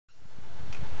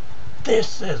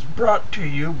This is brought to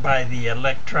you by the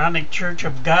Electronic Church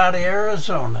of God,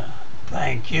 Arizona.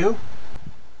 Thank you.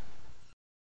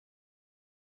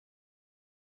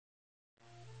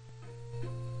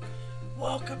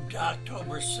 Welcome to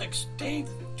October 16th,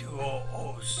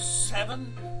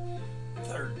 2007,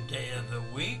 third day of the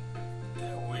week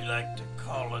that we like to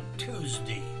call a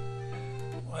Tuesday.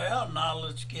 Well, now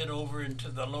let's get over into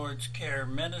the Lord's Care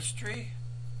ministry.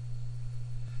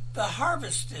 The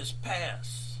harvest is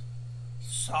past.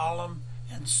 Solemn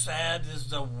and sad is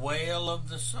the wail of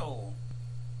the soul.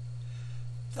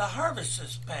 The harvest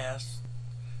is past,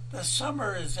 the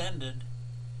summer is ended,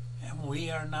 and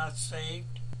we are not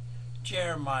saved.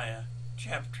 Jeremiah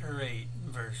chapter 8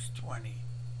 and verse 20.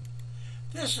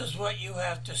 This is what you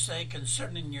have to say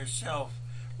concerning yourself,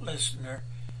 listener,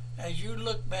 as you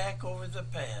look back over the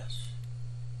past.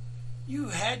 You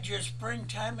had your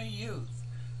springtime of youth,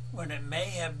 when it may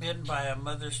have been by a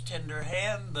mother's tender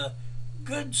hand the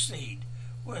good seed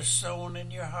was sown in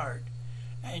your heart,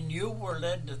 and you were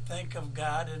led to think of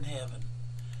God in heaven.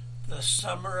 The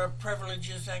summer of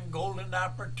privileges and golden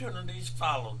opportunities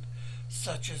followed,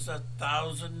 such as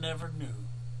 1,000 never knew.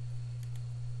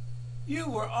 You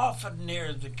were often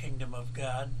near the kingdom of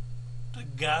God. The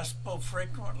gospel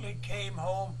frequently came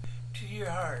home to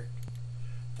your heart.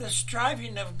 The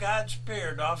striving of God's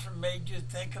Spirit often made you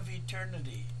think of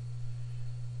eternity.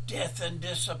 Death and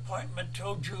disappointment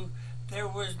told you there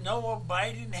was no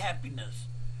abiding happiness,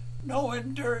 no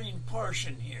enduring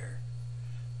portion here.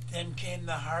 Then came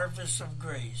the harvest of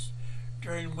grace,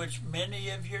 during which many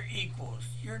of your equals,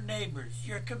 your neighbors,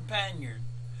 your companions,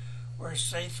 were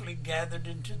safely gathered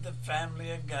into the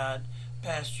family of God,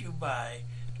 passed you by,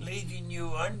 leaving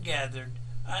you ungathered,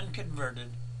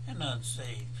 unconverted, and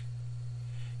unsaved.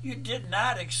 You did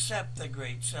not accept the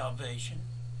great salvation.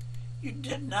 You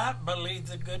did not believe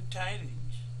the good tidings.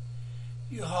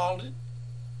 You halted,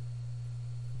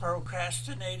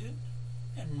 procrastinated,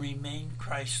 and remained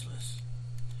Christless.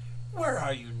 Where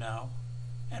are you now?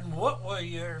 And what will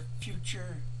your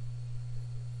future,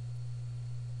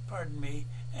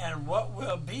 and what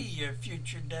will be your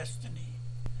future destiny?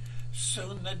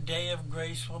 Soon the day of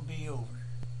grace will be over.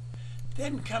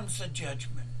 Then comes the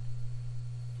judgment.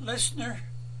 Listener,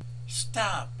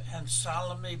 stop and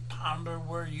solemnly ponder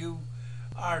where you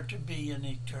are to be in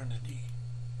eternity.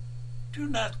 Do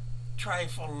not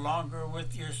trifle longer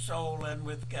with your soul and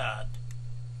with God.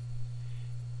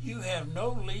 You have no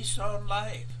lease on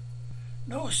life,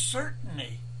 no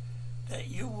certainty that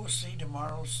you will see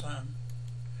tomorrow's sun.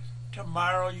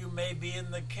 Tomorrow you may be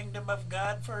in the kingdom of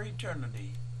God for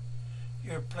eternity.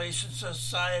 Your place in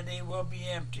society will be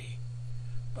empty,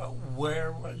 but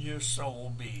where will your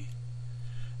soul be?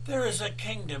 There is a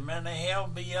kingdom and a hell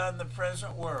beyond the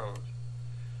present world.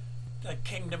 The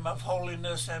kingdom of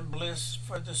holiness and bliss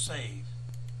for the saved,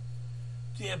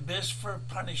 the abyss for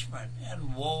punishment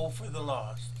and woe for the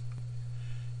lost.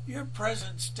 Your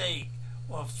present state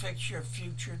will fix your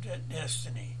future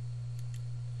destiny.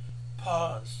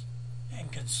 Pause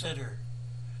and consider.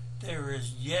 There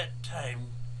is yet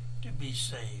time to be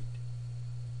saved.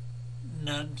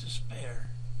 None to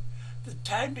spare. The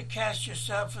time to cast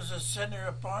yourself as a sinner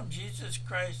upon Jesus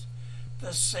Christ,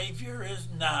 the Savior, is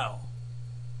now.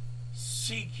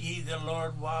 Seek ye the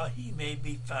Lord while he may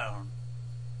be found.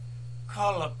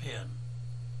 Call up him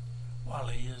while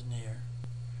he is near.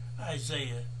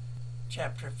 Isaiah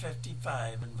chapter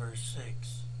 55 and verse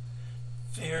 6.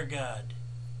 Fear God.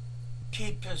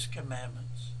 Keep his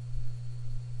commandments.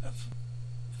 A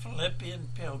Philippian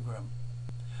pilgrim.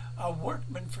 A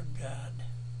workman for God.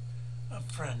 A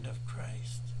friend of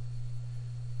Christ.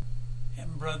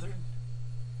 And brethren,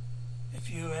 if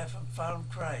you haven't found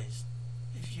Christ,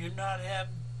 if you have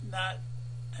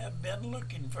been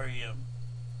looking for him,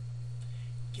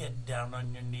 get down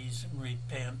on your knees and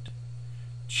repent.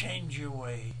 Change your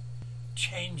way.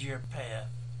 Change your path.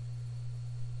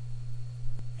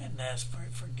 And ask for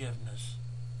forgiveness.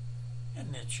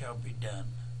 And it shall be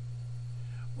done.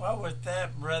 Well, with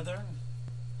that, brethren,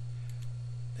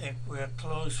 I think we're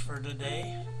closed for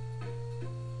today.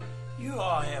 You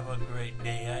all have a great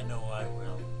day. I know I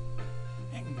will.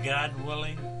 And God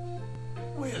willing,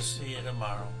 we'll see you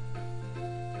tomorrow.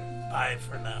 Bye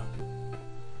for now.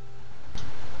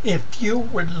 If you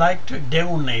would like to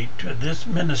donate to this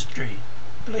ministry,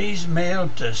 please mail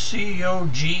to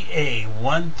COGA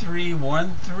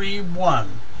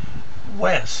 13131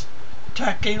 West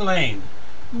Tucky Lane,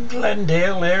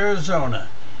 Glendale, Arizona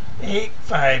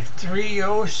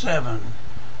 85307.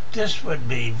 This would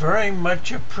be very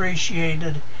much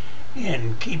appreciated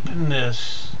in keeping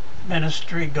this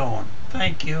ministry going.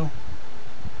 Thank you.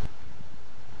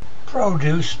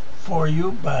 Produced for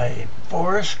you by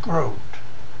Forrest Grote.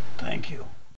 Thank you.